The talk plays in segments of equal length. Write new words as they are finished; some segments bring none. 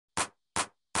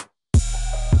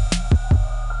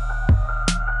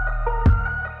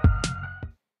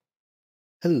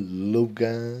Hello,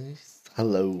 guys.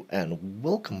 Hello, and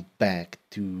welcome back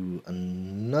to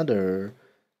another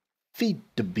Feed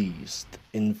the Beast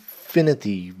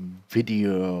Infinity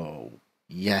video.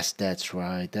 Yes, that's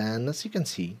right. And as you can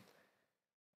see,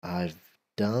 I've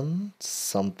done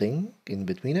something in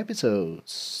between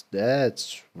episodes.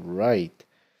 That's right.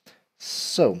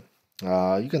 So,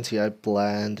 you can see I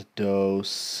planted those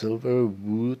silver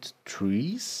wood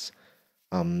trees.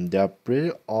 They are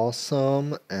pretty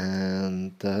awesome,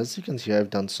 and as you can see, I've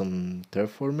done some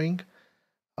terraforming.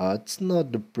 It's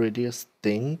not the prettiest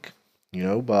thing,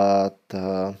 but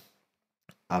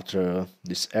after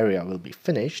this area will be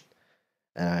finished,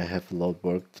 and I have a lot of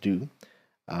work to do,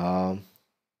 um,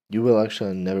 you will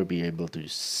actually never be able to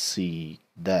see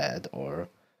that, or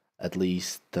at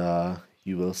least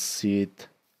you will see it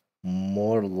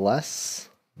more or less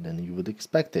than you would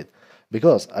expect it.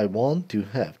 Because I want to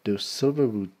have those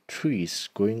silverwood trees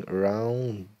going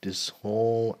around this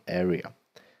whole area.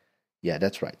 Yeah,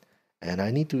 that's right. And I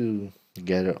need to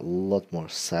gather a lot more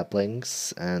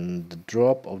saplings, and the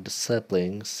drop of the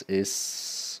saplings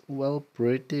is, well,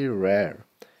 pretty rare.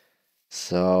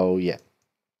 So, yeah.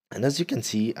 And as you can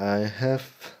see, I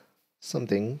have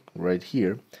something right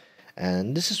here,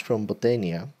 and this is from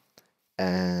Botania,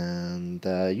 and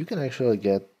you can actually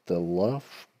get a lot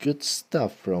of good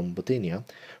stuff from Botania.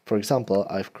 For example,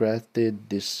 I've crafted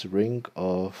this ring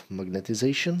of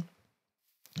magnetization,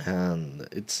 and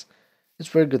it's a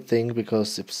very good thing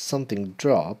because if something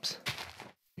drops,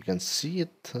 you can see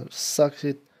it sucks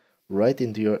it right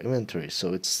into your inventory.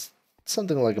 So it's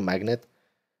something like a magnet,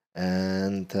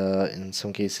 and in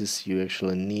some cases you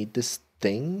actually need this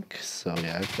thing. So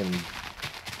yeah, I can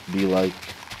be like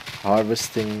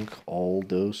harvesting all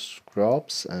those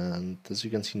crops, and as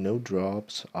you can see, no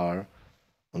drops are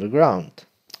on the ground.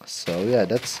 So yeah,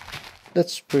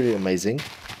 that's pretty amazing.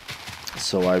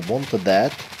 So I wanted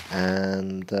that,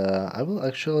 and I will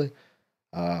actually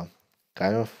uh,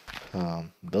 kind of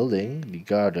building the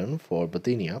garden for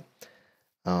Botania.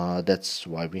 That's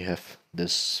why we have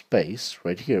this space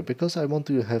right here, because I want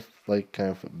to have like kind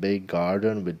of a big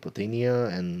garden with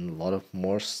Botania and a lot of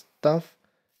more stuff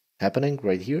happening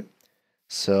right here.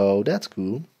 So that's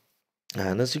cool.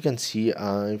 And as you can see,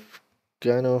 I've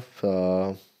kind of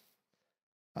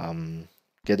um,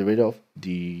 get rid of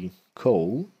the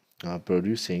coal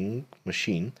producing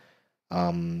machine,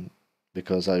 um,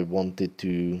 because I wanted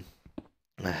to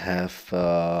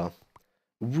have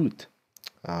wood.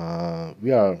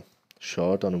 We are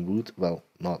short on wood. Well,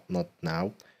 not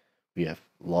now. We have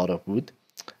a lot of wood.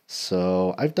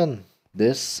 So I've done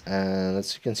this, and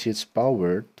as you can see, it's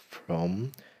powered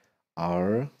from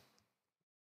our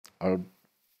our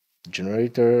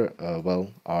generator,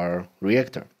 well, our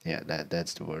reactor. Yeah,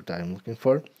 that's the word I'm looking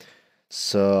for.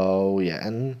 So yeah,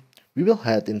 and we will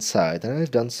head inside, and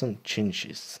I've done some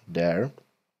changes there.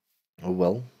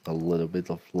 Well, a little bit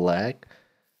of lag.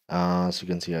 As you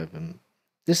can see, I've been,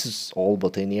 this is all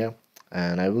Botania,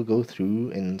 and I will go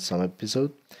through in some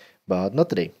episode, but not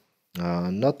today.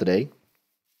 Not today,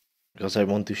 because I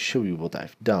want to show you what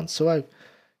I've done. So I've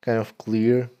kind of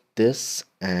clear this,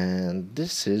 and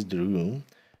this is the room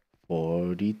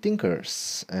for the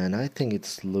Tinkers, and I think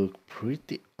it's look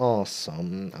pretty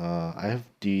awesome. I have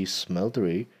the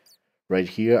smeltery right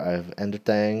here. I have ender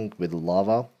tank with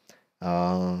lava.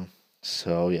 Uh,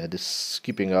 so yeah, this is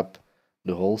keeping up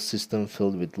the whole system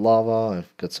filled with lava.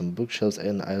 I've got some bookshelves,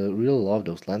 and I really love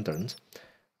those lanterns.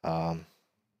 Um,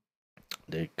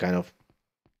 they kind of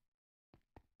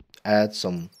add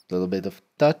some little bit of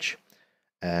touch,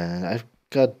 and I've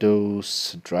got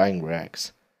those drying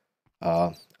racks.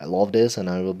 I love this, and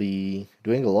I will be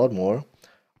doing a lot more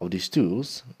of these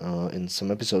tools in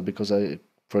some episode, because I,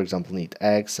 for example, need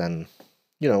eggs and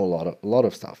a lot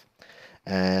of stuff.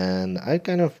 And I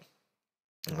kind of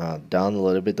done a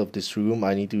little bit of this room.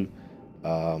 I need to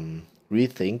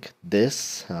rethink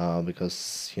this,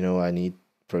 because I need,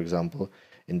 for example,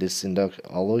 in this induct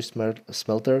alloy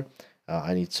smelter,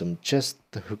 I need some chest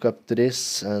to hook up to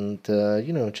this, and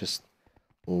just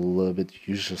a little bit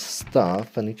usual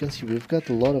stuff. And you can see we've got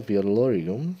a lot of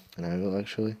yellorium, and I will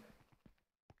actually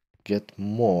get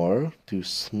more to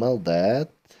smell that.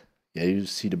 Yeah, you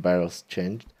see the barrels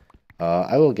changed.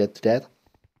 I will get to that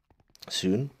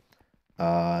soon.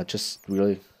 Just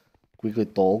really quickly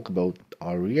talk about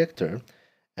our reactor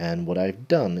and what I've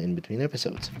done in between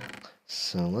episodes.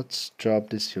 So let's drop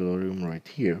this yellorium right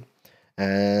here,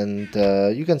 and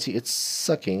you can see it's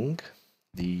sucking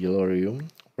the yellorium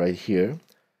right here,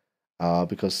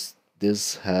 because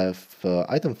this have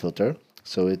item filter,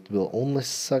 so it will only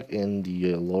suck in the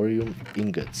yellorium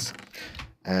ingots.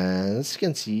 And as you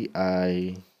can see,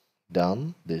 I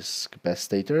done these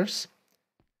capacitors,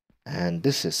 and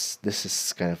this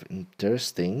is kind of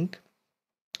interesting.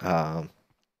 I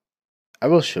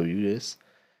will show you this,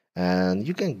 and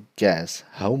you can guess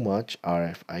how much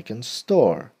RF I can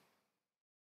store.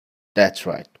 That's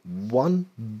right,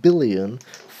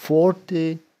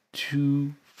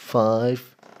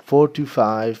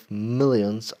 1,042,545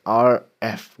 millions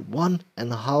RF,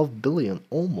 1.5 billion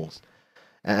almost.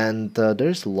 And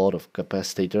there's a lot of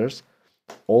capacitors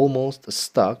almost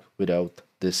stuck without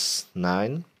this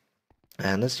 9.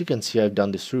 And as you can see, I've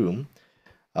done this room.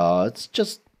 It's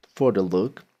just for the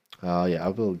look. Yeah, I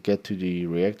will get to the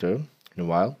reactor in a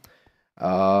while.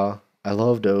 I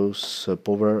love those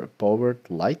powered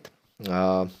light.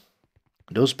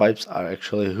 Those pipes are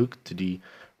actually hooked to the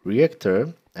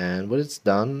reactor, and what it's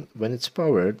done when it's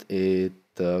powered, it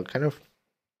kind of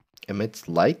emits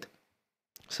light.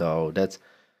 So that's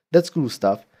cool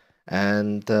stuff.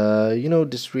 And you know,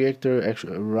 this reactor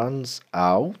actually runs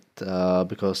out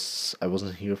because I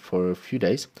wasn't here for a few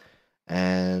days,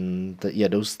 and yeah,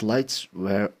 those lights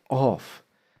were off.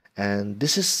 And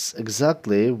this is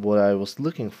exactly what I was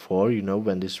looking for. You know,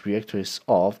 when this reactor is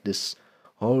off, this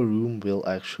whole room will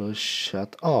actually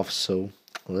shut off. So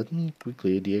let me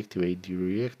quickly deactivate the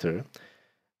reactor,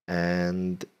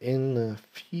 and in a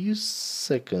few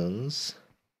seconds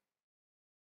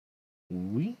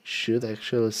we should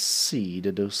actually see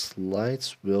that those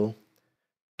lights will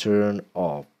turn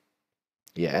off.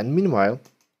 Yeah, and meanwhile,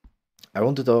 I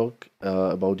want to talk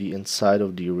about the inside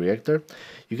of the reactor.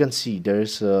 You can see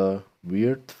there's a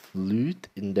weird fluid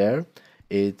in there.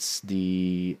 It's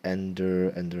the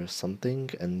ender something,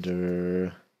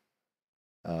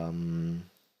 um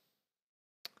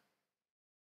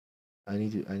I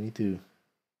need to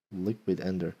liquid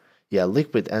ender. Yeah,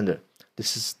 liquid ender.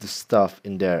 This is the stuff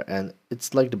in there, and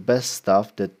it's like the best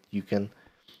stuff that you can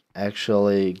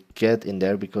actually get in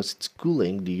there because it's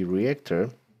cooling the reactor.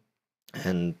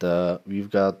 And we've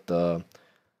got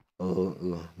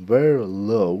very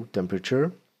low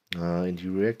temperature in the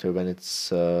reactor when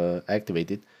it's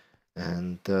activated.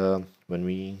 And when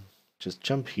we just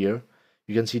jump here,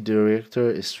 you can see the reactor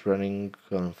is running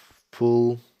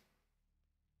full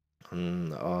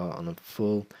on a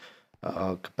full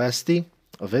capacity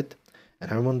of it.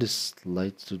 And I want this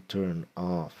light to turn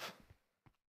off.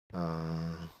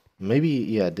 Maybe,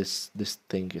 yeah, this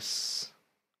thing is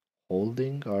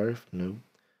holding RF. No,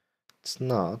 it's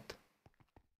not.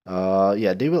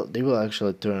 Yeah, they will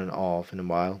actually turn off in a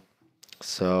while.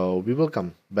 So we will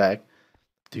come back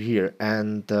to here,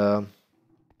 and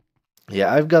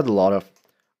yeah, I've got a lot of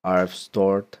RF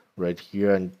stored right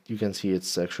here, and you can see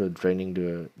it's actually draining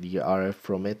the RF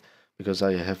from it because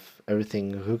I have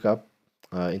everything hooked up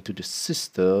into the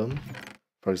system.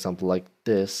 For example, like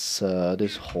this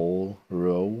whole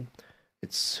row,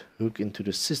 it's hooked into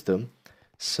the system.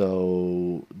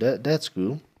 So that's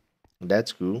cool.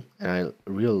 That's cool, and I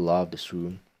really love this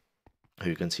room.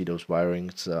 You can see those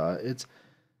wirings. It's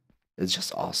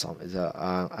just awesome.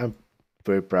 I'm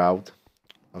very proud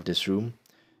of this room,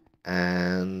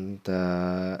 and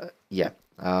yeah.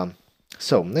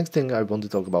 So next thing I want to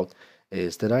talk about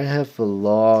is that I have a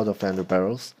lot of ender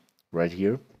barrels right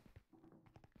here,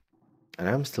 and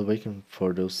I'm still waiting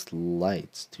for those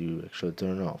lights to actually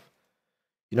turn off.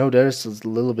 You know, there's a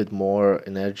little bit more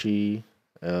energy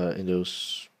in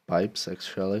those pipes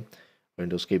actually, or in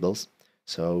those cables.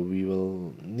 So we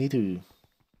will need to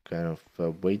kind of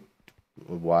wait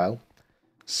a while.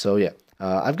 So yeah,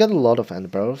 I've got a lot of ender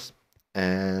barrels,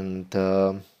 and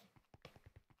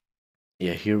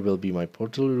yeah, here will be my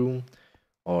portal room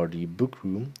or the book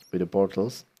room with the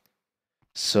portals.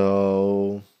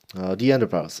 So the ender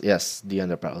pearls, yes, the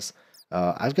ender pearls.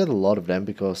 I've got a lot of them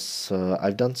because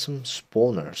I've done some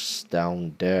spawners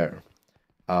down there.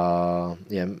 Yeah,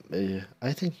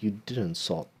 I think you didn't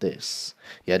saw this.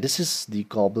 Yeah, this is the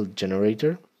cobble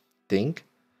generator thing.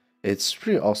 It's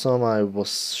pretty awesome. I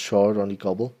was short on the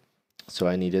cobble, so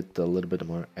I needed a little bit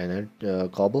more energy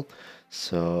cobble.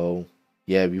 So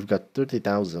yeah, we've got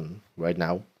 30,000 right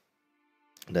now.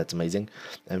 That's amazing.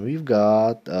 And we've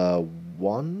got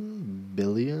 1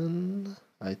 billion,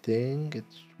 I think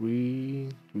it's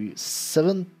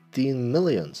 17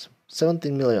 millions,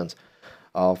 17 millions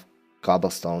of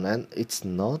cobblestone, and it's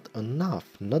not enough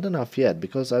yet,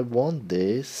 because I want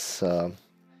this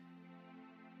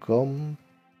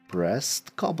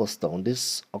compressed cobblestone,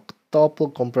 this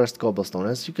octuple compressed cobblestone.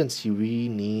 As you can see, we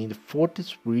need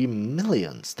 43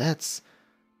 millions. That's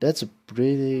a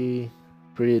pretty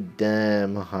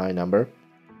damn high number.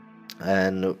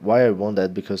 And why I want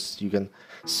that, because you can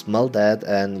smell that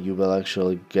and you will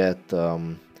actually get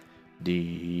the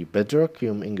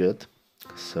bedrockium ingot,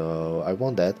 So I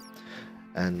want that.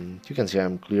 And you can see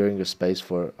I'm clearing the space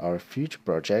for our future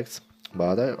projects,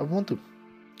 but I want to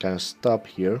kind of stop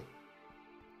here,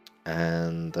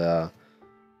 and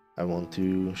I want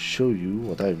to show you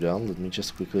what I've done. Let me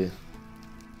just quickly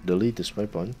delete this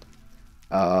waypoint.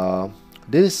 Uh,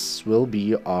 this will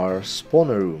be our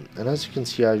spawner room, and as you can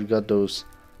see, I've got those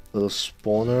little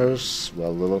spawners.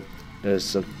 Well,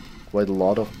 there's quite a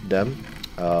lot of them,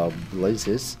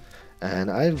 blazes, and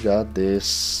I've got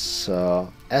this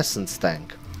essence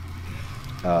tank.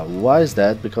 Why is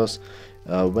that? Because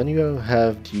when you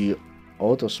have the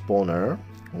auto spawner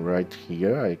right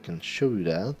here, I can show you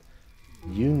that,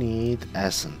 you need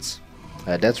essence.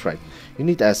 That's right, you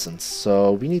need essence.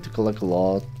 So we need to collect a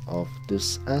lot of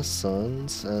this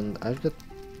essence, and I've got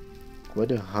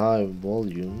quite a high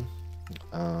volume.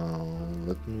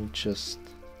 Let me just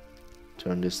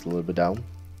turn this a little bit down.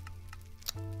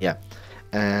 Yeah,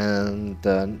 and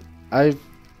I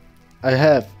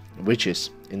have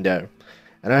witches in there,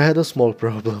 and I had a small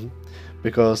problem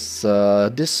because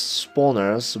these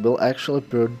spawners will actually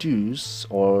produce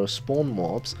or spawn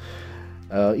mobs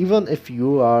even if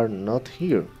you are not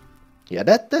here. Yeah,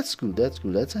 that's good.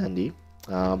 That's handy.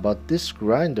 But this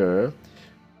grinder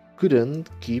couldn't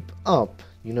keep up.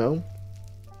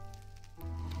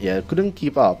 Yeah, couldn't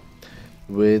keep up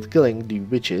with killing the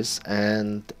witches,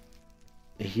 and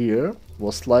here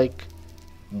was like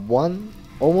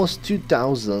almost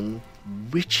 2,000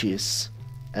 witches,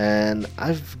 and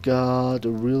I've got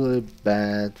really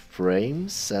bad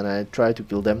frames, and I tried to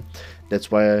kill them.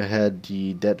 That's why I had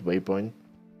the dead waypoint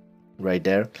right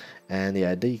there, and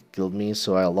yeah, they killed me.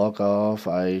 So I log off,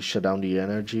 I shut down the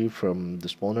energy from the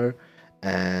spawner,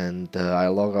 and I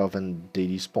log off and they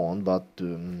despawn. But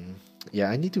yeah,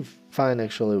 I need to find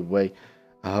actually a way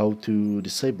how to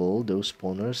disable those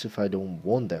spawners if I don't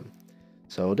want them.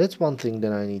 So that's one thing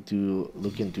that I need to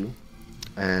look into,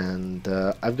 and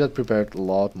I've got prepared a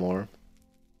lot more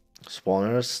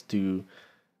spawners to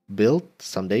build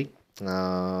someday.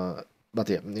 But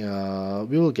yeah,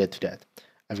 we will get to that.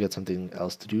 I've got something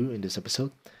else to do in this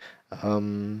episode.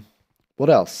 What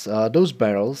else? Those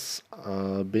barrels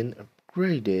been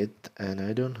upgraded, and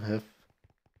I don't have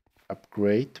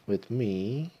upgrade with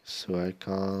me, so I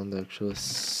can't actually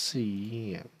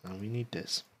see. Yeah, now we need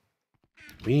this.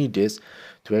 We need this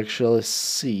to actually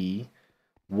see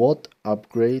what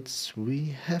upgrades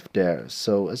we have there.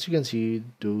 So as you can see,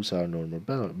 those are normal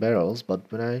barrels, but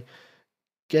when I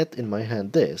get in my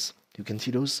hand this, you can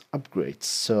see those upgrades.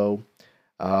 So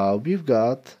we've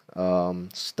got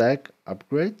stack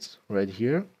upgrades right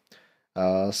here,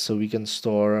 so we can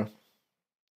store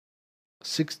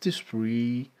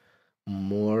 63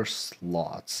 more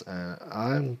slots.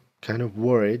 I'm kind of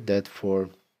worried that for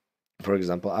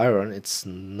example iron, it's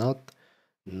not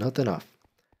enough.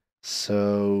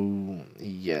 So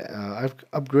yeah, I've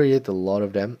upgraded a lot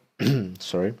of them.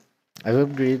 Sorry, I've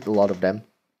upgraded a lot of them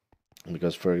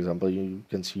because, for example, you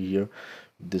can see here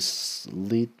this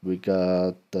lead, we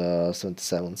got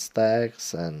 77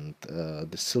 stacks, and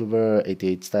the silver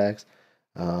 88 stacks.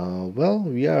 Well,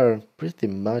 we are pretty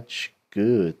much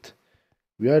good.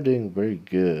 We are doing very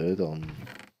good on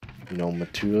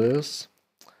materials,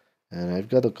 and I've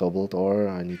got a cobalt ore.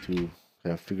 I need to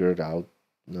kind of figure it out,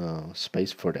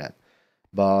 space for that.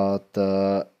 But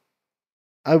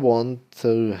I want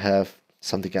to have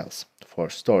something else for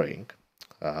storing,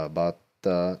 but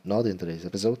not in today's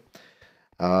episode.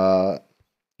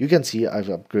 You can see I've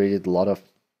upgraded a lot of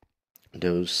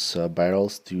those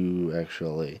barrels to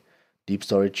actually deep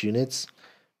storage units,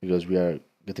 because we are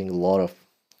getting a lot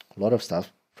of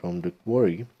stuff from the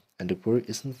quarry, and the quarry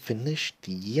isn't finished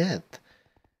yet.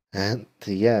 And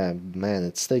yeah, man,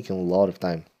 it's taking a lot of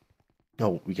time.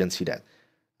 Oh, we can see that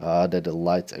that the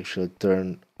lights actually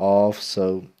turn off.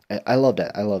 So I love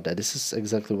that. I love that. This is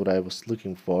exactly what I was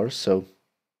looking for. So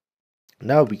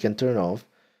now we can turn off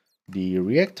the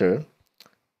reactor.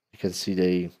 You can see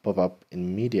they pop up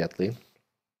immediately,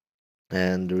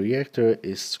 and the reactor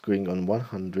is going on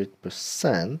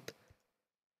 100%.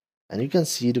 And you can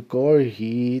see the core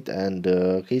heat and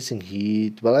the casing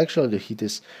heat. Well, actually the heat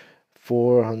is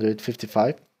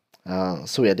 455.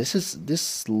 So yeah,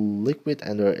 this liquid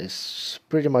ender is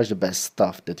pretty much the best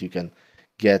stuff that you can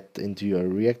get into your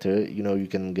reactor. You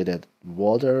can get it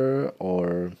water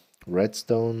or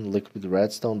redstone, liquid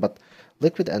redstone, but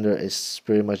liquid ender is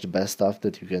pretty much the best stuff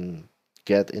that you can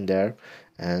get in there.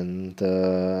 And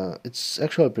it's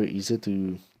actually pretty easy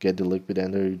to get the liquid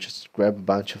ender. You just grab a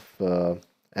bunch of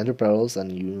ender pearls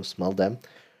and you smell them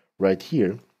right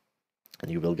here, and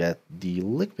you will get the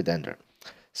liquid ender.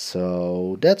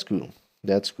 So that's cool.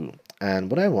 That's cool.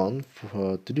 And what I want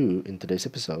to do in today's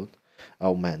episode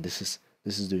Oh man, this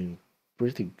is doing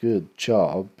pretty good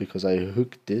job because I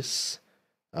hooked this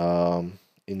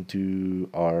into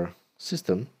our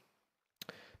system.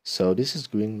 So this is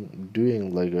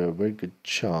doing like a very good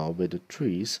job with the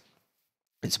trees.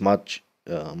 It's much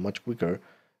quicker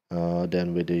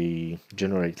than with the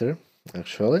generator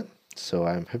actually. So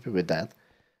I'm happy with that.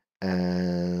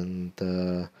 And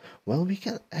well, we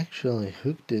can actually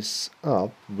hook this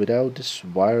up without this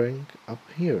wiring up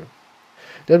here.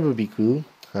 That would be cool,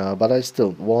 but I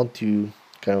still want to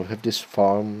kind of have this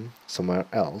farm somewhere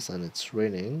else, and it's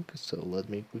raining, so let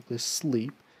me quickly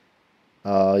sleep.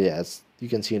 Yes, you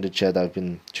can see in the chat I've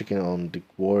been checking on the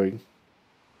quarry.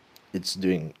 It's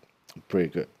doing pretty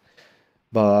good.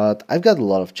 But I've got a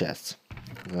lot of chests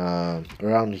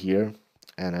around here,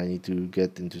 and I need to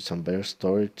get into some better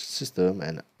storage system,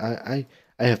 and I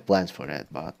have plans for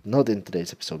that, but not in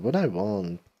today's episode. What I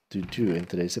want to do in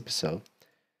today's episode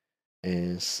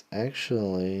is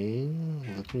actually,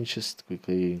 let me just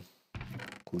quickly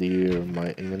clear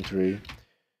my inventory.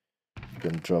 You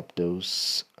can drop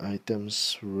those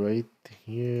items right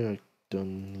here. I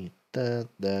don't need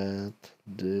that,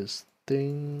 this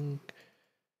thing.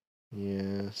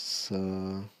 Yes,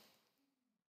 I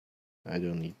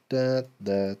don't need that.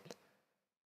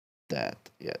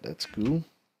 Yeah, that's cool.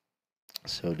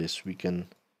 So this we can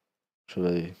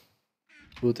actually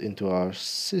put into our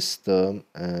system,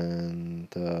 and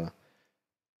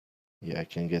yeah, I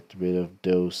can get rid of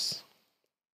those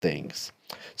things.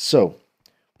 So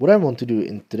what I want to do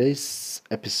in today's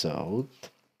episode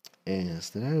is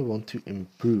that I want to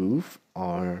improve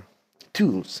our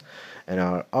tools and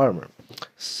our armor.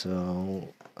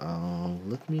 So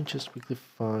let me just quickly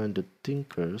find the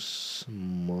Tinker's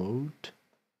mode.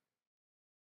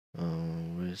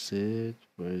 Where is it?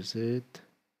 Where is it?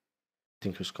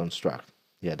 Tinker's Construct.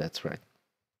 Yeah, that's right.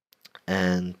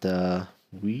 And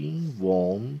we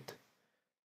want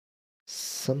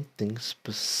something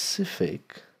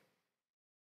specific.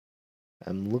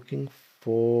 I'm looking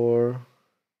for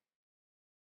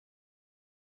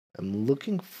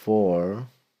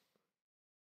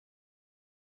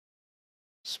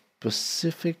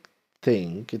specific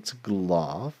thing. It's a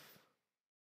glove.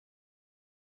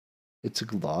 It's a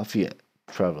glove, yeah,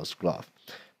 traveler's glove.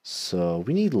 So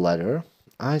we need leather.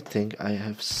 I think I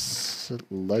have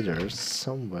leather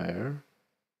somewhere.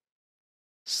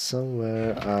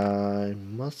 Somewhere I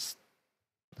must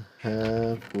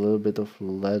have a little bit of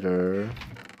leather,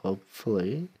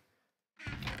 hopefully.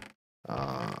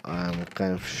 I'm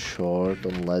kind of short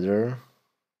on leather.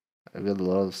 I've got a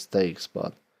lot of steaks,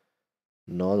 but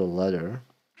not a leather.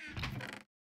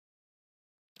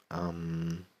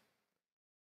 Um,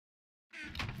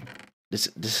 this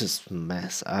is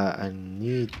mess. I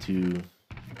need to,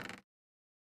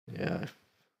 yeah,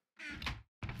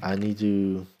 I need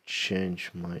to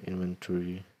change my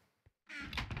inventory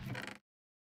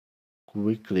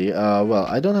quickly. Well,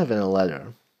 I don't have any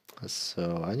leather,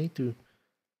 so I need to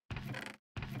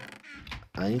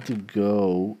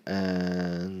go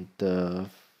and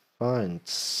find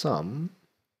some.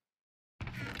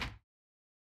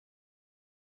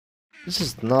 This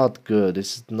is not good.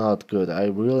 This is not good. I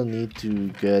really need to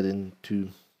get into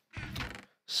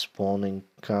spawning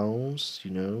counts, you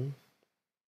know.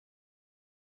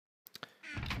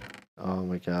 Oh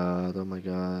my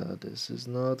god, this is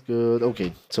not good.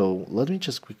 Okay, so let me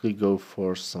just quickly go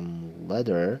for some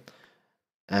leather,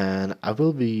 and I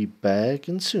will be back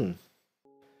in soon.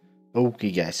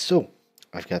 Okay guys, so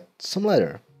I've got some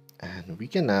leather, and we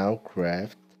can now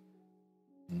craft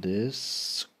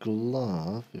this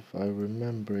glove, if I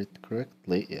remember it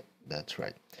correctly. Yeah, that's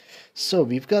right. So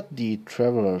we've got the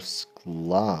traveler's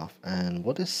glove, and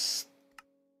what does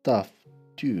stuff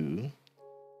do?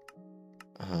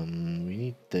 We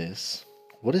need this.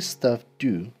 What does stuff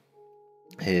do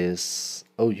is,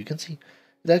 oh, you can see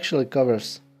it actually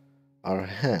covers our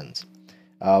hands.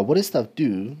 What does stuff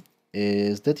do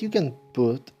is that you can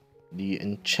put the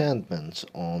enchantments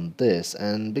on this,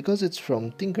 and because it's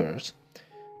from Tinkers,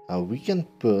 we can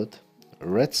put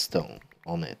redstone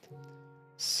on it.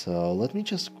 So let me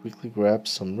just quickly grab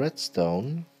some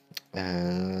redstone,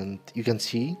 and you can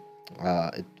see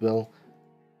it will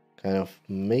kind of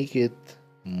make it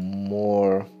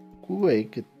more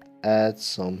quick. It adds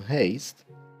some haste,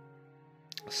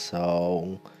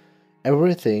 so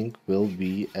everything will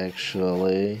be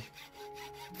actually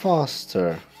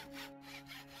faster.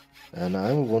 And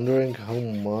I'm wondering how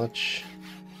much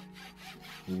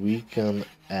we can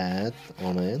add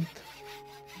on it.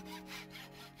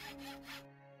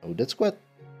 Oh, that's quite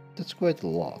a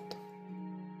lot.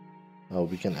 Oh,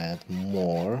 we can add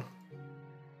more.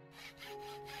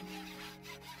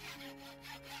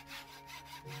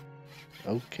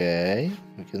 Okay,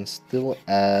 we can still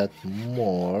add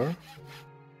more.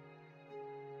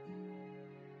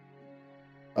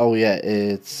 Oh yeah,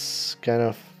 it's kind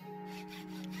of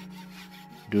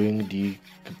doing the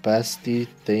capacity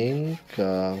thing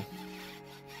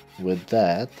with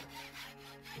that.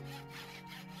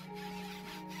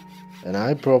 And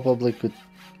I probably could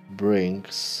bring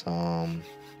some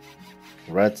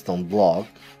redstone block.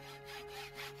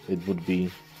 It would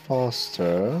be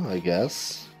faster, I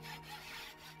guess.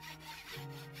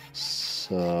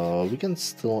 So we can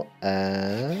still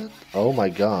add... Oh my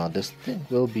god, this thing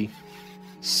will be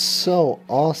so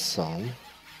awesome.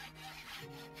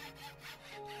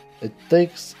 It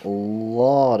takes a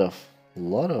lot of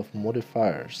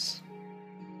modifiers.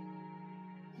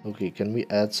 Okay, can we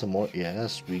add some more?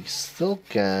 Yes, we still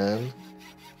can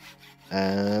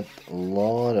add a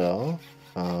lot of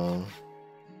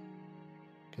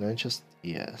can I just...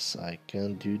 Yes, I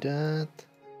can do that.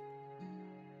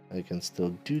 I can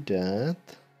still do that.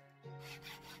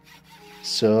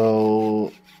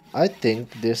 So I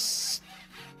think this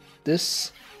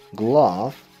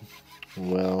glove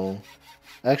will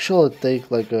actually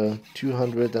take like a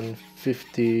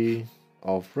 250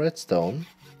 of redstone.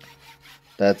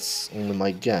 That's only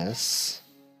my guess.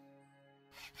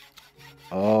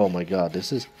 Oh my god,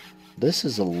 this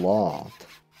is a lot.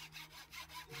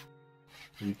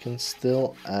 We can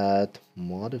still add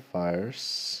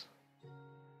modifiers.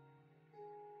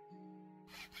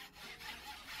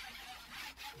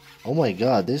 Oh my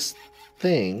god, this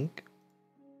thing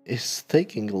is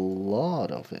taking a lot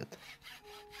of it.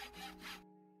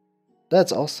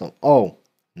 That's awesome. Oh,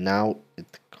 now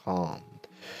it can't.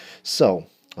 So,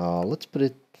 let's put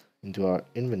it into our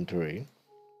inventory.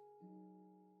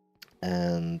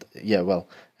 And yeah, well,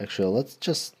 actually, let's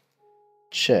just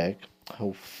check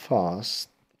how fast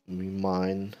we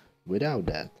mine without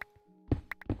that.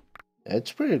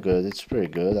 It's pretty good, it's pretty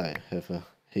good. I have a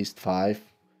haste 5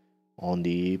 on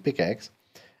the pickaxe.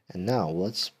 And now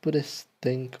let's put this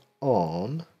thing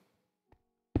on.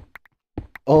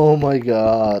 Oh my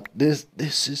god, this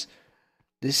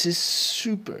is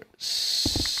super.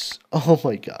 Oh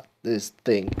my god, this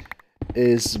thing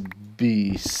is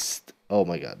beast. Oh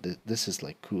my god, this is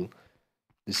like cool.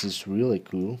 This is really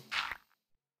cool.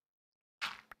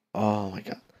 Oh my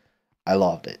god, I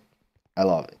loved it. I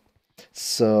love it.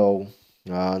 So,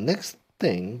 next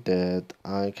thing that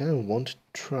I kind of want to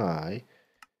try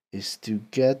is to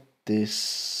get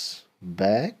this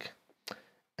back.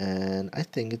 And I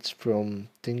think it's from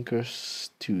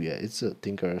Tinkers 2. Yeah, it's a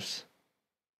Tinkers.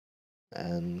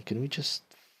 And can we just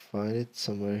find it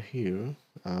somewhere here?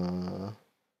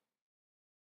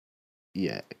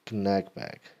 Yeah, connect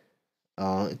back.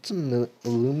 It's an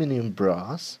aluminum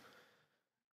brass,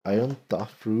 iron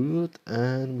tough root,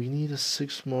 and we need a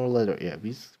 6 more leather. Yeah,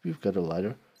 we've got a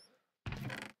leather.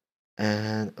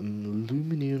 And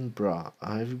aluminum bra.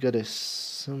 I've got it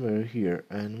somewhere here,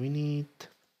 and we need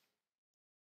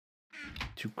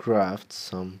to craft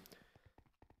some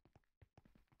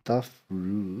tough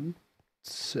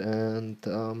roots, and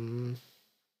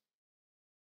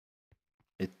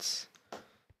it's...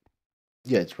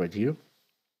 yeah, it's right here.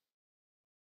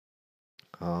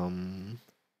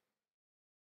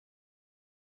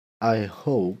 I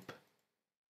hope...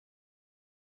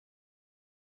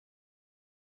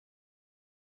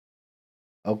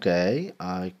 Okay,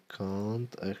 I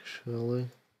can't actually...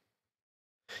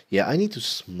 Yeah, I need to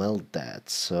smell that,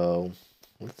 so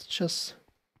let's just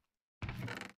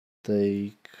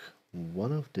take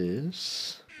one of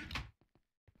this.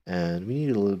 And we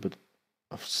need a little bit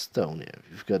of stone. Yeah,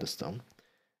 we've got a stone.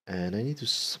 And I need to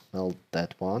smelt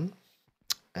that one.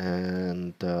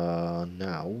 And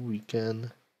now we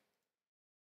can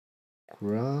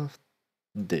craft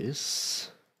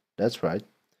this. That's right.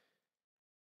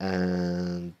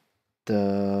 And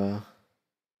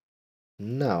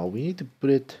now we need to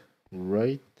put it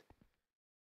right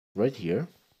here.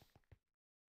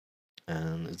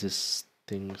 And is this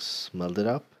thing smelted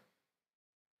up?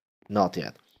 Not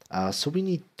yet. So we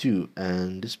need 2,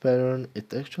 and this pattern,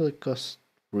 it actually costs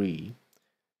 3.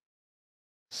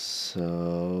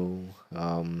 So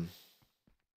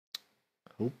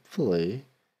hopefully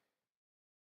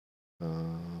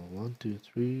 1 2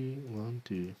 3 1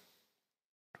 2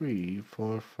 3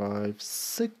 4 5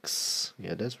 6.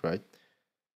 Yeah, that's right.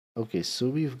 Okay, so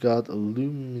we've got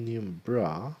aluminum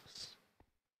brass,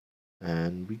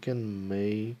 and we can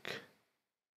make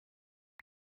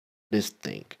this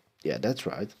thing. Yeah, that's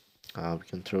right. We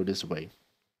can throw this away.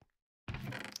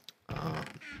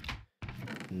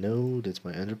 No, that's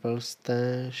my ender pearl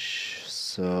stash.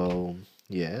 So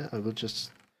yeah, I will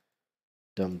just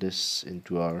dump this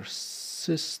into our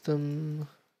system.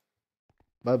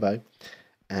 Bye bye.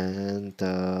 And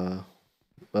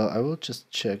well, I will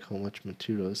just check how much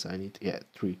materials I need. Yeah,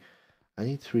 3. I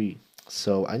need 3.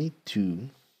 So I need 2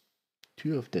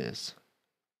 of this.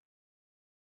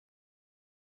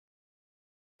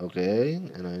 Okay,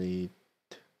 and I need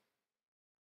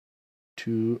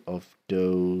 2 of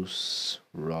those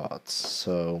rods.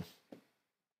 So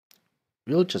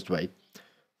we'll just wait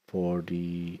for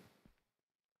the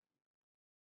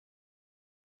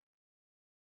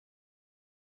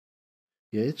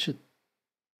yeah, it should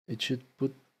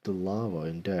put the lava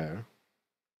in there.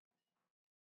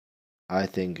 I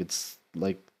think it's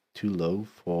like too low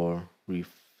for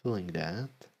refilling that.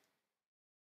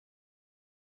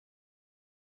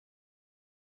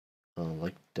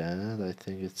 Like that, I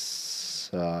think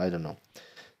it's I don't know.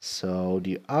 So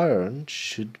the iron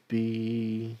should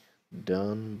be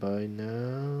done by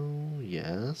now.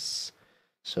 Yes.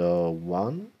 So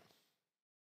 1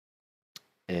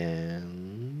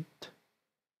 and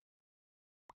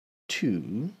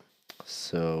 2.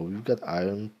 So we've got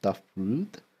iron tough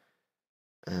root,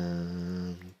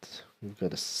 and we've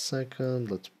got a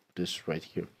second. Let's put this right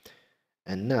here.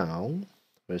 And now,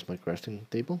 where's my crafting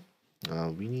table?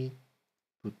 We need to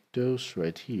put those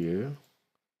right here,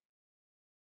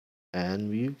 and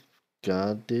we've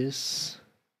got this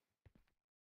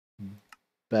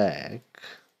back.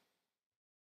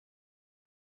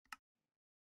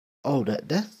 Oh,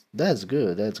 that's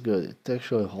good. That's good. It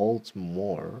actually holds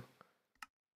more.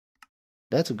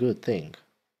 That's a good thing.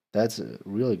 That's a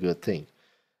really good thing.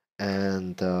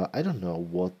 And I don't know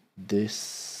what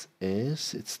this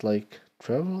is. It's like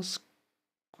travels.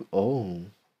 Oh,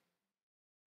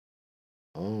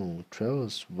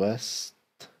 travels west.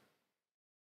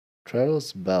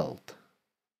 Travels belt.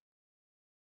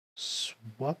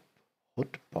 Swap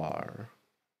hotbar.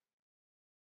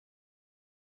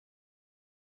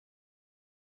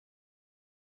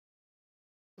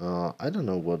 I don't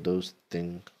know what those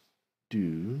things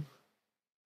do.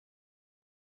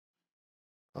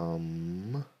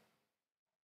 Um.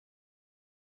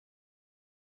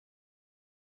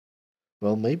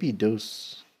 Well, maybe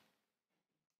those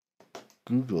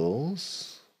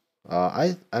Googles.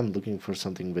 I'm looking for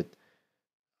something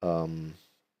um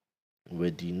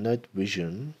with the night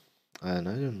vision, and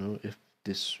I don't know if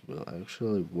this will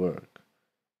actually work.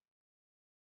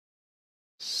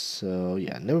 So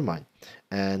yeah, never mind.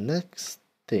 And next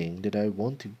thing that I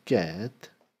want to get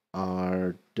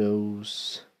are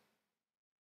those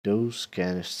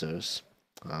canisters.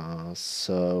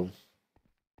 So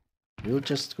we'll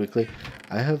just quickly.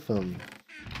 I have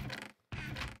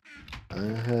I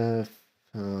have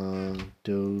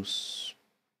those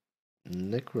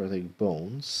necrotic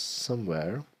bones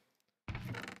somewhere,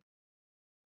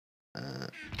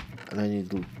 and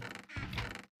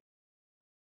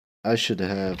I should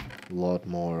have a lot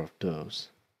more of those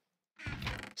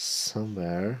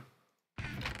somewhere.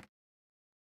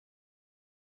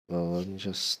 Well, let me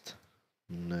just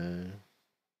no.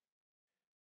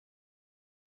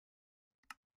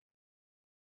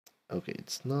 Okay,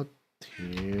 it's not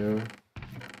here.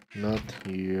 Not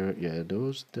here. Yeah,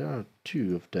 there are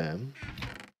 2 of them.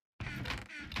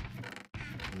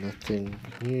 Nothing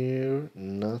here.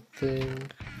 Nothing.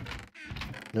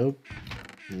 Nope.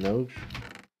 Nope.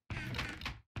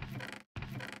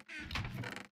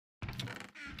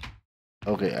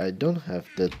 Okay, I don't have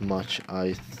that much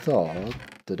I thought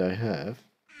that I have.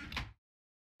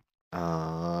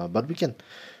 But we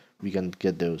can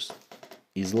get those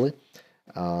easily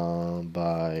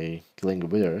by killing the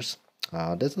withers.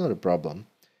 That's not a problem.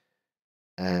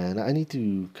 And I need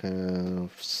to kind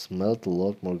of smelt a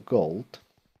lot more gold.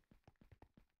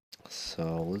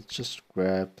 So let's just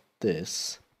grab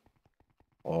this.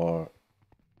 Or,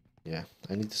 yeah,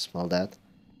 I need to smell that.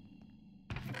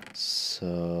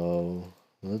 So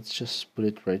let's just put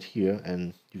it right here,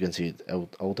 and you can see it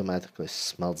automatically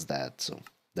smells that. So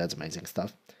that's amazing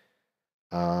stuff.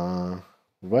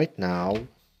 Right now,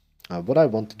 what I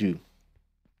want to do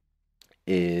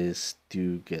is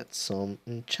to get some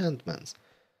enchantments.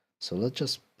 So let's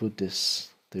just put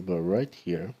this table right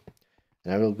here,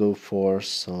 and I will go for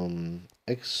some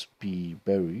XP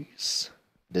berries.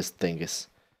 This thing is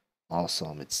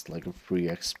awesome. It's like a free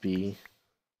XP.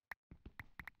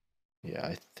 Yeah,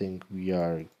 I think we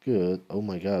are good. Oh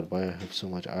my god, why I have so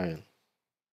much iron?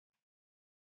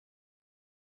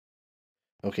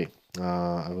 Okay,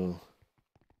 I will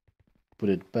put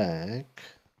it back.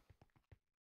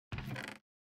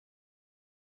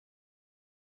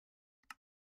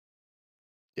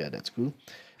 Yeah, that's cool.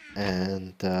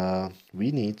 And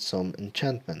we need some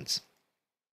enchantments.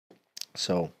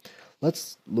 So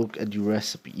let's look at the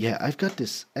recipe. Yeah, I've got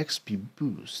this XP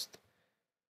boost,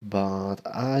 but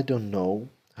I don't know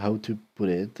how to put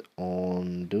it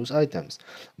on those items.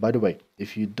 By the way,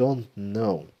 if you don't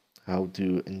know how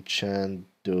to enchant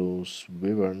those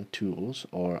wyvern tools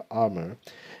or armor,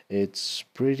 it's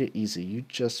pretty easy. You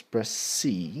just press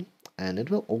C and it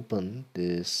will open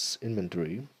this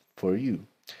inventory for you.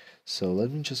 So let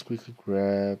me just quickly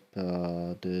grab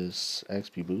this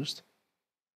XP boost,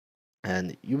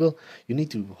 and you need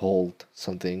to hold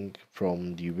something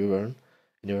from the wyvern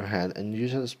in your hand, and you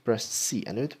just press C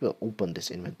and it will open this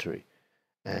inventory.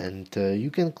 And you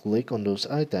can click on those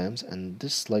items, and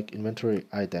this like inventory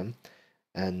item,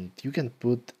 and you can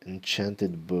put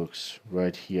enchanted books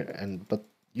right here. And but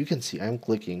you can see I'm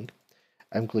clicking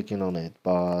on it,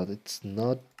 but it's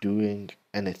not doing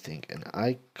anything, and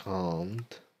I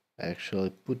can't actually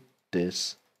put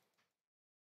this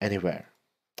anywhere.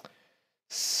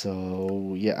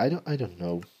 So yeah, I don't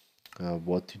know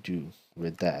what to do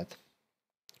with that.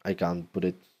 I can't put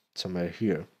it somewhere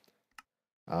here.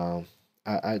 Um,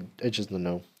 I just don't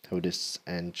know how this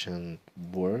enchant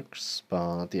works,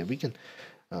 but yeah, we can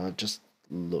just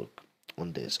look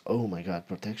on this. Oh my god,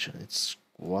 protection! It's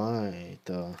quite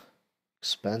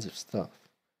expensive stuff.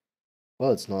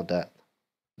 Well, it's not that.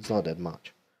 It's not that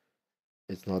much.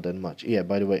 It's not that much. Yeah.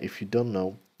 By the way, if you don't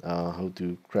know how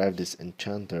to craft this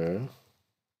enchanter,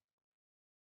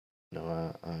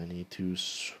 no, I need to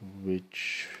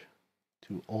switch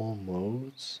to all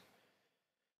modes.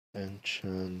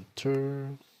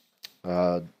 Enchanter.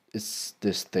 It's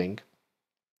this thing,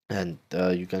 and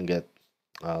you can get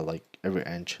like every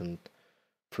enchant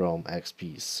from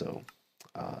XP. So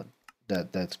uh,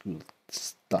 that's good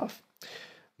stuff.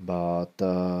 But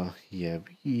yeah,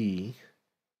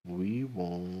 we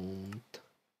want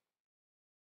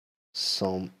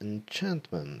some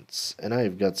enchantments, and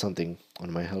I've got something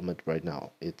on my helmet right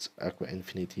now. It's Aqua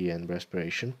Infinity and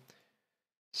Respiration,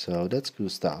 so that's cool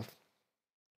stuff.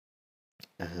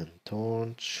 And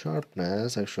Taunt,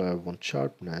 Sharpness. Actually, I want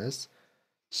Sharpness.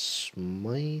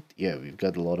 Smite. Yeah, we've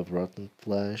got a lot of Rotten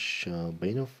Flesh.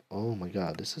 Bane of. Oh my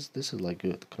god, this is like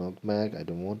good. Knock Mag. I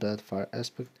don't want that. Fire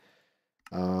Aspect.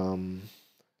 Um,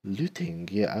 Looting.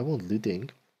 Yeah, I want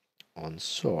looting on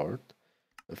Sword.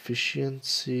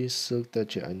 Efficiency, Silk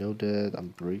Touch. Yeah, I know that.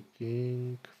 I'm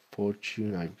breaking.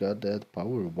 Fortune. I've got that.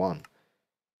 Power 1.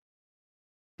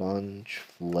 Punch.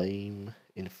 Flame.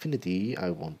 Infinity. I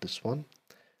want this one.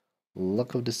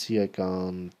 Luck of the Sea, I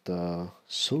can't.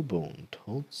 Soulbone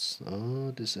holds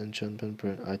this enchantment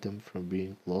per item from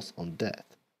being lost on death.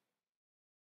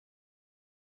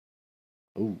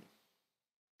 Oh,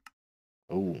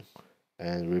 oh,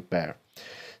 and repair.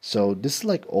 So this is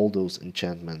like all those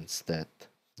enchantments that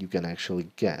you can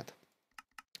actually get.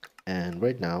 And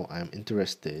right now I'm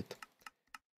interested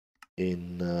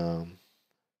in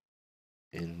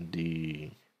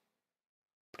the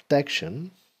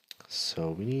protection.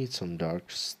 So we need some dark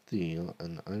steel,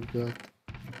 and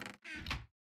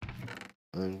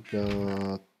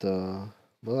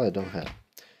well, I don't have.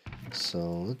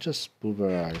 So let's just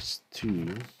pulverize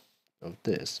 2 of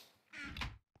this,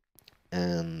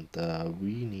 and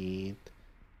we need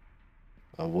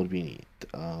what we need.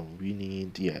 We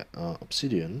need, yeah,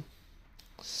 obsidian.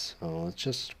 So let's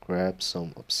just grab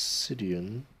some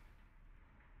obsidian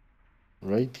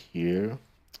right here,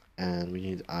 and we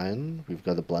need iron. We've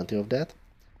got a plenty of that,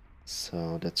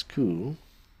 so that's cool.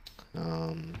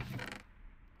 So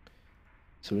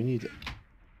we need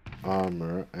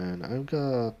armor, and I've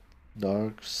got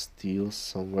dark steel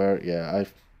somewhere. Yeah,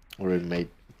 I've already made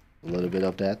a little bit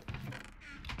of that,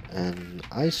 and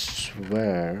I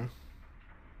swear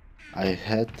I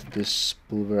had this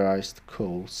pulverized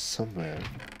coal somewhere,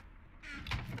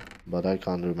 but I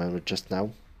can't remember just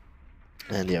now.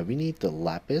 And yeah, we need the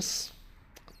lapis.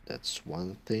 That's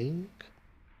one thing.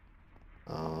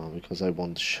 Because I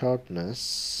want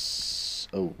sharpness.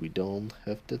 Oh, we don't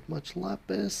have that much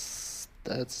lapis.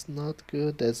 That's not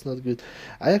good. That's not good.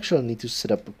 I actually need to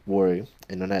set up a quarry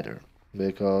in the nether,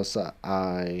 because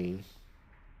I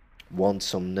want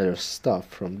some nether stuff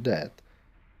from that.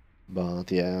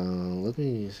 But yeah, let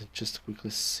me just quickly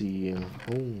see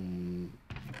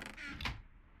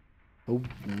how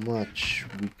much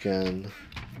we can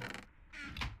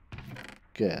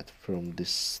get from this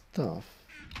stuff.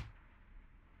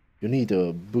 You need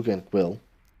a book and quill,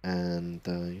 and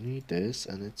you need this,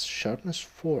 and it's sharpness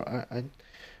 4. I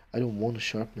don't want a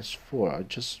sharpness 4. I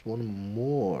just want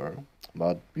more.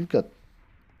 But we've got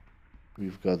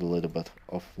a little bit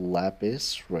of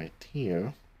lapis right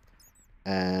here.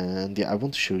 And yeah, I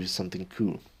want to show you something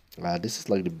cool. This is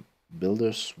like the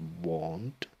builder's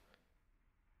wand.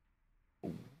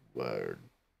 Where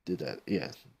did I?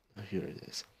 Yeah, here it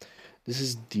is. This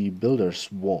is the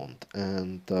builder's wand,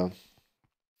 and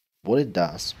what it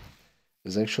does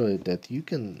is actually that you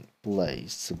can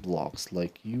place blocks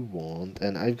like you want,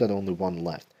 and I've got only one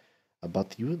left.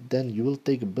 But you will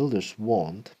take a builder's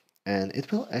wand, and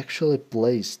it will actually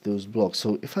place those blocks.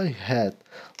 So if I had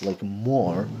like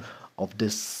more of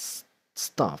this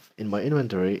stuff in my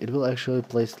inventory, it will actually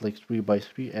place like 3 by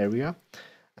 3 area.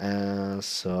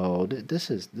 So this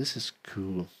is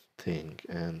cool thing,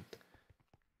 and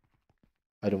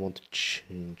I don't want to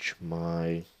change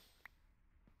my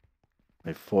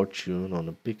fortune on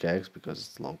a pickaxe because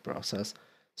it's a long process.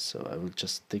 So I will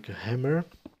just take a hammer.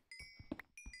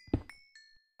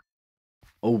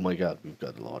 Oh my god, we've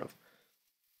got a lot of.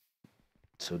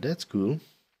 So that's cool.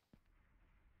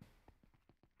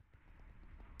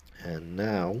 And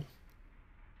now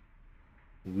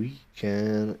we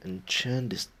can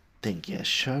enchant this thing. Yeah,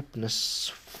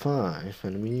 sharpness 5,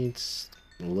 and we need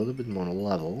a little bit more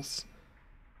levels.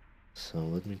 So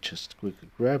let me just quickly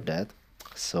grab that.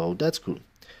 So that's cool.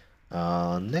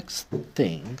 Next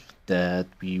thing that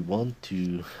we want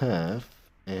to have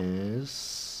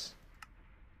is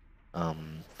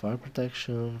fire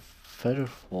protection, feather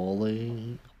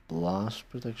falling, blast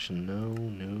protection.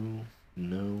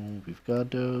 No, we've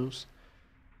got those.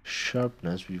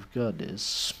 Sharpness, we've got this.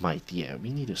 Smite, yeah, we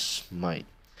need a smite.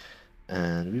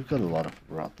 And we've got a lot of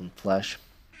rotten flesh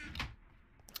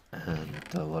and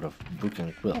a lot of book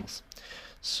and quills.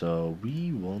 So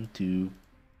we want to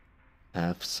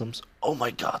have some. Oh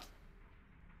my god!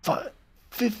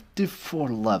 54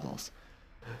 levels.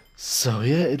 So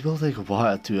yeah, it will take a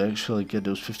while to actually get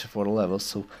those 54 levels.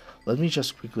 So let me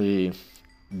just quickly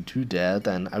do that,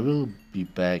 and I will be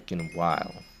back in a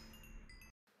while.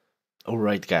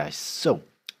 Alright guys, so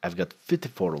I've got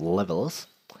 54 levels,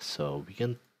 so we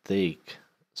can take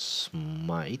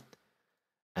smite,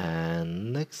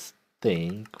 and next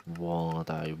thing what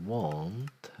I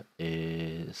want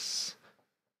is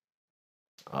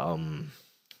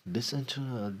this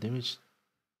internal damage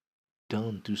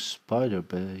done to spider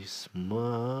base.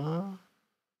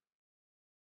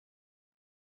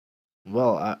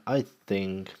 Well, I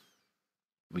think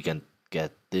we can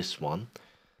get this one,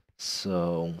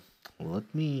 so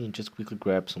let me just quickly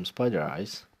grab some spider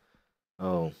eyes.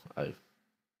 Oh, I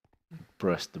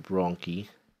pressed the wrong key.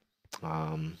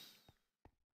 Um,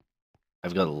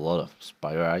 I've got a lot of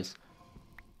spider eyes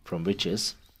from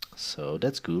witches, so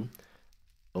that's cool.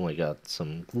 Oh my god,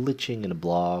 some glitching in the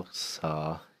blocks.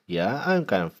 Yeah, I'm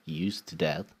kind of used to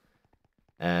that.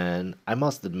 And I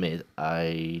must admit,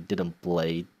 I didn't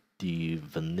play the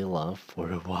vanilla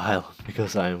for a while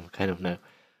because I'm kind of now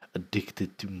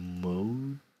addicted to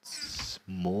modes.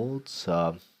 Modes.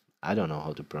 I don't know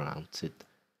how to pronounce it.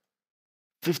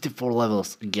 54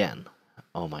 levels again.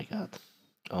 Oh my god.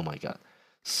 Oh my god.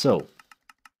 So,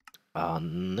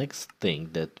 next thing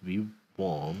that we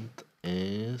want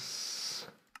is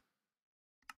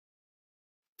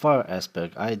fire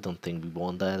aspect. I don't think we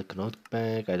want that.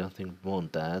 Knockback. I don't think we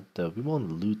want that. We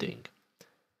want looting.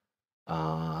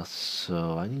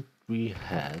 So I need 3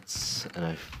 heads, and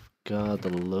I've got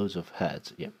loads of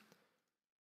heads. Yeah,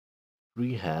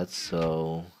 3 heads.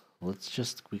 So let's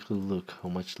just quickly look how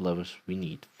much levels we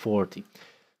need. 40.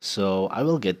 So I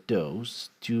will get those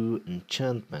 2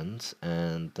 enchantments,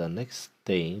 and the next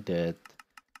thing that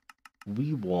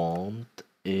we want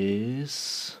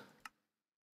is,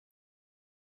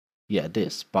 yeah,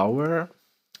 this power,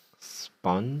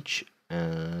 sponge,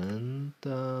 and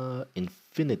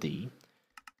infinity.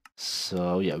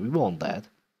 So yeah, we want that.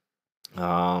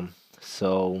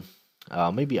 So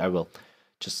maybe I will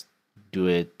just do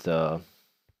it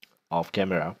off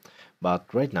camera,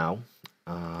 but right now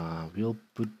we'll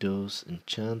put those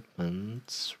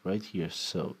enchantments right here.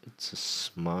 So it's a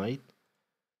smite,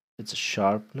 it's a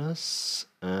sharpness,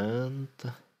 and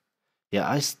yeah,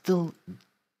 I still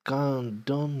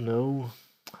don't know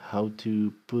how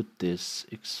to put this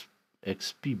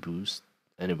XP boost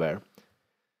anywhere,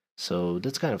 so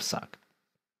that's kind of suck.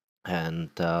 And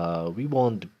we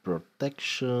want the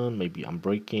protection, maybe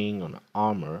unbreaking on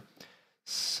armor,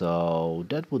 so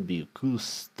that would be cool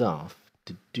stuff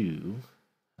to do.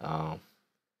 uh,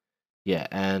 yeah,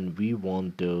 and we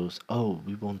want those. Oh,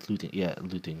 we want looting. Yeah,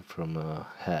 looting from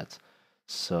heads,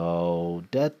 so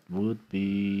that would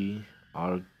be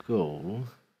our goal.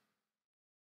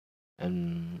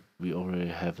 And we already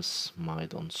have a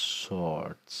smite on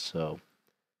sword, so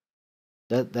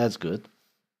that's good.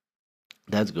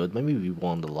 That's good. Maybe we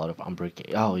want a lot of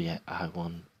unbreaking. Oh yeah, I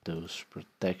want those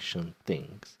protection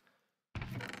things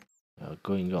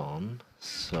going on.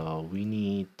 So we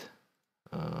need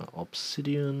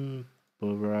obsidian,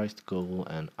 pulverized coal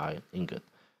and iron ingot.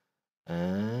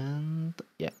 And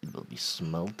yeah, it will be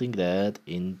smelting that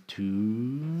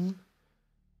into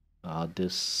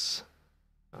this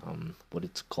what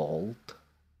it's called,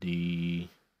 the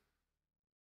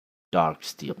dark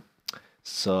steel.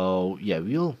 So yeah,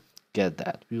 we'll get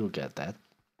that. We will get that.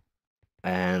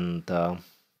 And I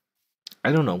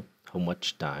don't know how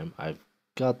much time I've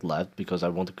got left because I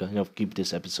want to kind of keep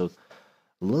this episode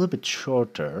a little bit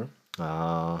shorter.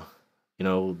 Uh,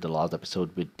 the last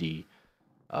episode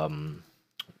um,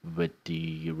 with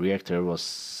the reactor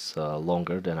was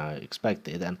longer than I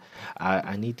expected, and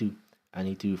I need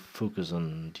to focus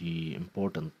on the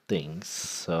important things.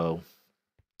 So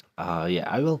yeah,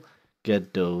 I will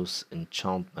get those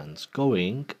enchantments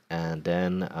going, and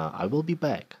then I will be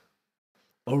back.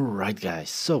 Alright, guys,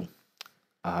 so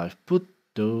I've put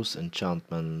those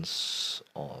enchantments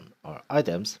on our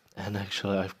items, and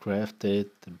actually I've crafted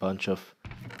a bunch of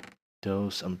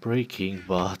those unbreaking,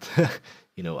 but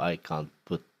I can't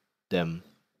put them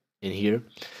in here,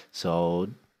 so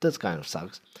that's kind of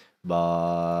sucks.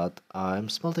 But I'm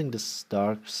smelting this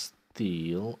dark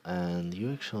steel, and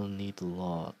you actually need a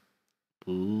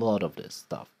lot of this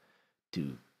stuff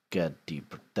to get the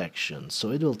protection,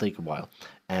 so it will take a while,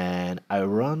 and I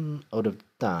run out of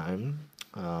time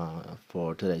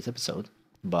for today's episode.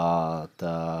 But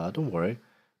don't worry,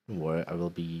 I will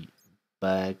be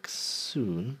back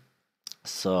soon.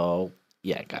 So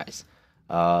yeah, guys,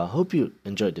 hope you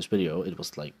enjoyed this video. It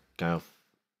was like kind of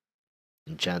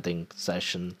enchanting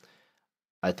session,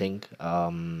 I think.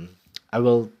 I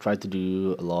will try to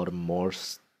do a lot more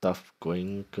stuff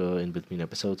going in between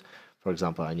episodes. For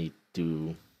example, I need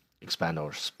to expand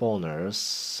our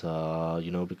spawners,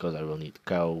 because I will need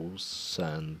cows,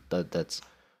 and that's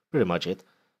pretty much it.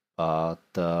 But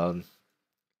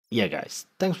yeah, guys,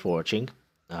 thanks for watching.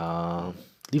 Uh,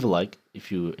 Leave a like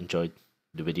if you enjoyed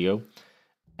the video,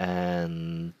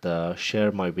 and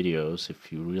share my videos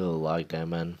if you really like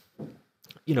them. And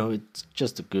it's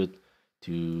just good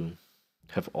to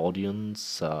have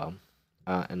audience,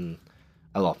 and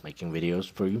I love making videos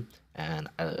for you, and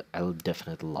I'll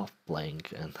definitely love playing,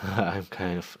 and I'm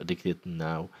kind of addicted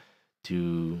now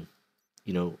to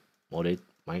modded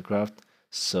Minecraft.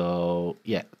 So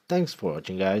yeah, thanks for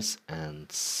watching, guys,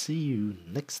 and see you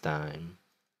next time.